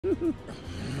It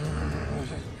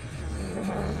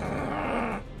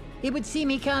would seem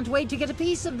he can't wait to get a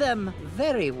piece of them.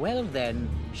 Very well, then.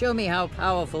 Show me how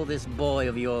powerful this boy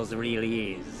of yours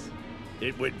really is.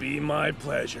 It would be my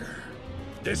pleasure.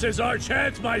 This is our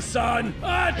chance, my son!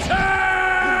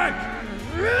 Attack!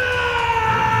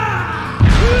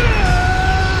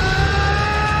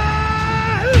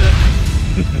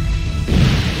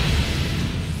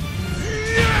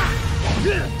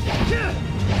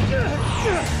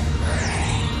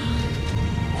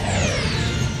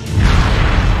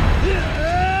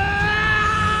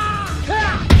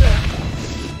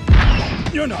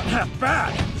 You're not half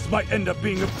bad. This might end up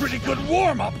being a pretty good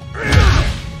warm-up.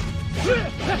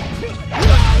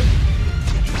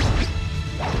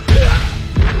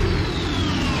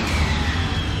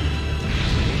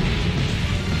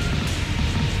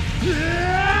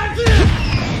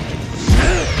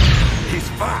 He's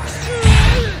fast.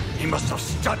 He must have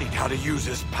studied how to use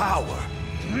his power.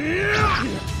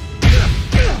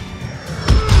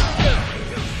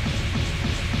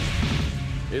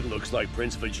 It looks like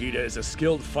Prince Vegeta is a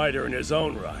skilled fighter in his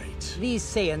own right. These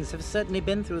Saiyans have certainly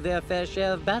been through their fair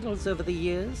share of battles over the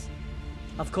years.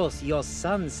 Of course, your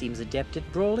son seems adept at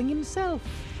brawling himself.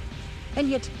 And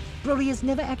yet, Broly has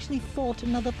never actually fought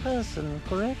another person,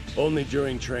 correct? Only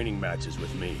during training matches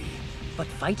with me. But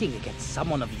fighting against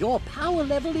someone of your power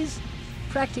level is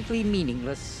practically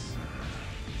meaningless.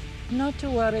 Not to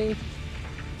worry.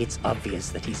 It's obvious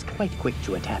that he's quite quick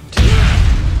to adapt.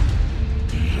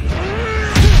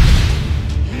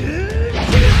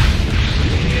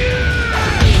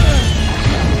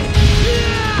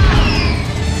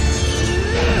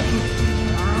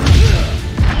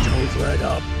 Don't let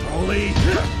up, Broly.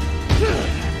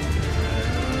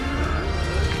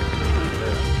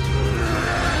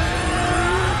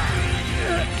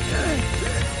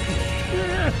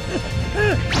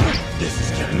 This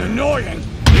is getting annoying.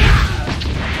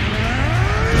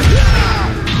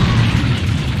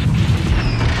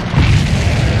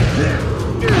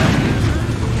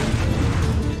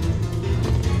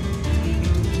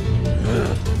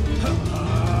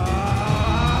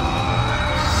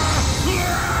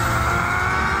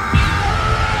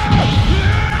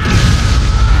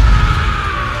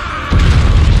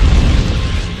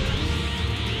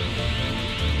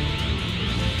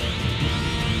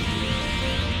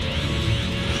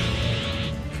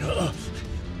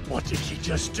 What did he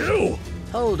just do?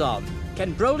 Hold on.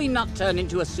 Can Broly not turn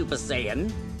into a Super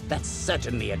Saiyan? That's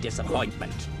certainly a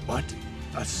disappointment. What?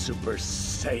 A Super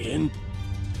Saiyan?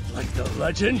 Like the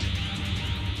legend?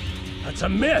 That's a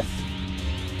myth!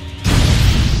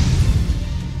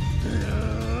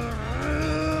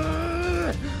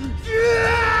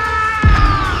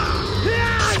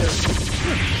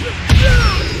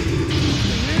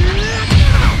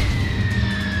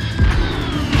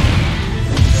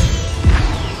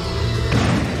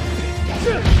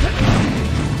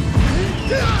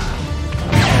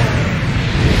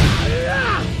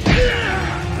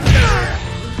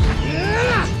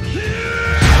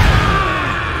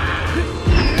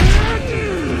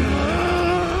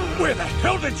 Where the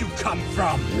hell did you come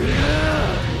from?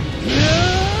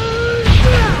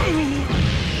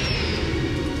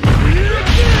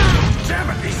 Damn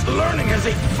it, he's learning as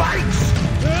he fights!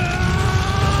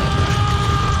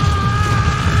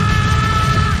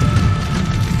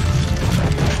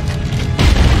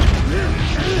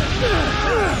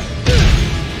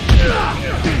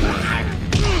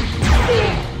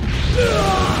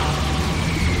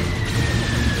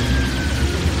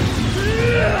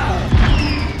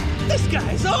 This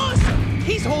guy's awesome!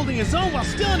 He's holding his own while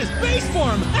still in his base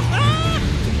form!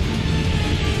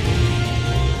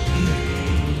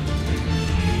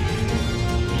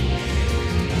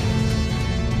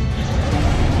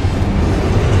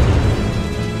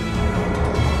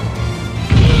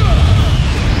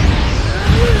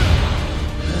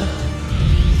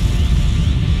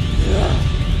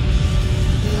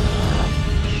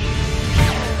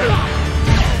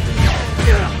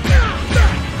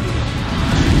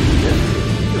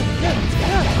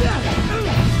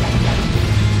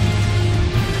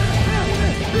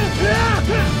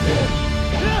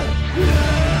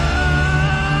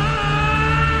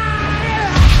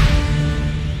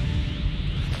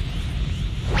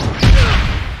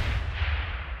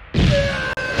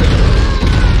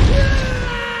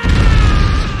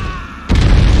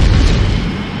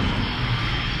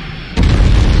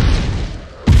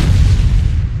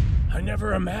 I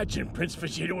never imagined Prince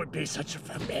Vegeta would be such a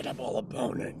formidable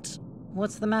opponent.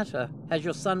 What's the matter? Has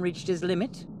your son reached his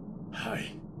limit?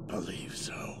 I believe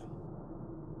so.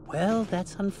 Well,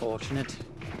 that's unfortunate.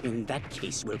 In that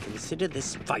case, we'll consider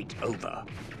this fight over.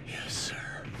 Yes, sir.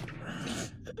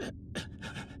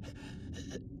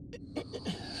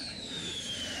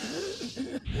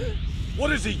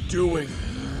 What is he doing?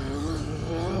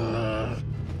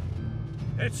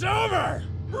 It's over!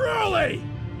 Broly!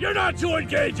 You're not to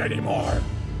engage anymore!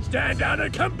 Stand down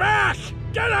and come back!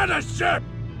 Get on the ship!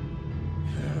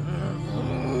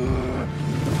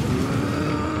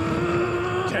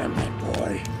 Damn that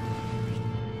boy.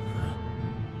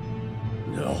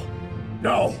 No.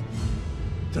 No!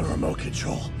 The remote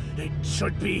control. It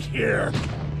should be here.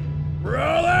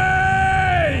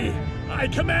 Broly! I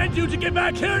command you to get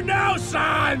back here now,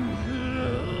 son!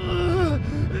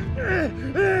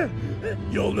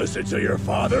 You'll listen to your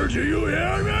father, do you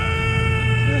hear me?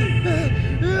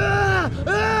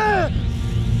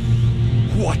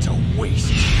 What a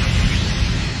waste!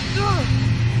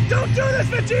 Don't do this,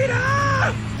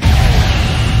 Vegeta!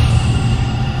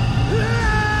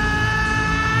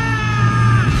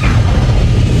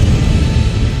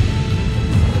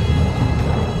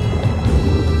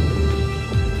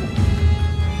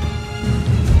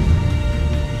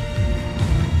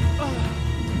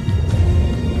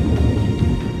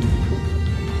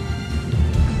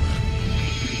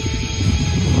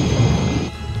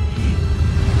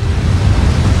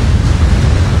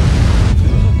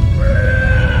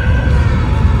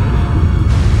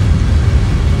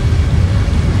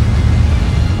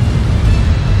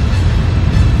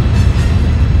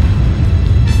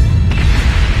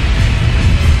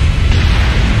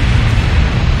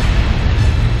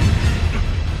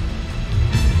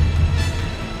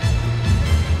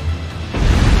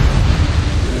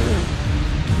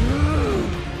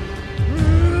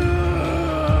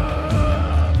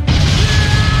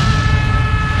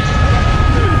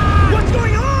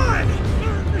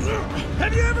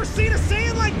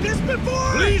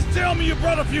 Please tell me you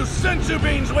brought a few senzu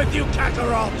beans with you,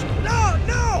 Kakarot!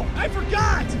 No! I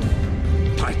forgot!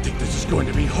 I think this is going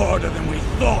to be harder than we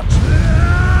thought.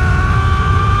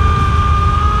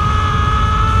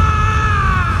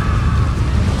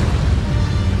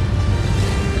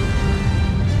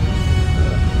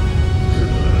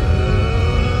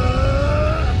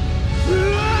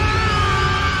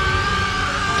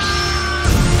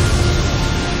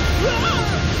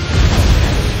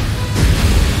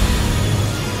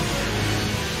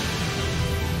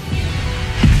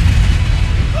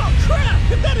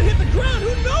 If that had hit the ground,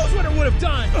 who knows what it would have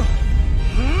done?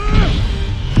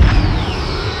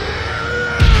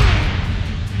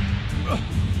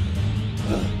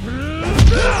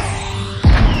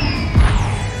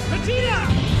 Vegeta!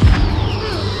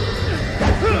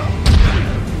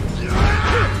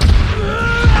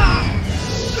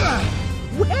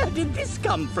 Where did this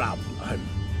come from? I'm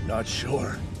not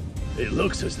sure. It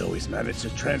looks as though he's managed to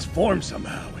transform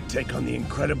somehow and take on the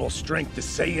incredible strength the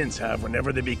Saiyans have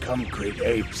whenever they become great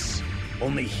apes.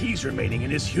 Only he's remaining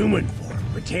in his human form,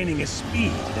 retaining his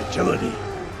speed and agility.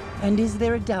 And is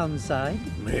there a downside?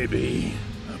 Maybe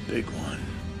a big one.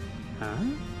 Huh?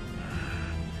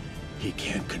 He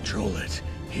can't control it.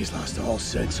 He's lost all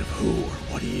sense of who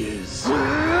or what he is.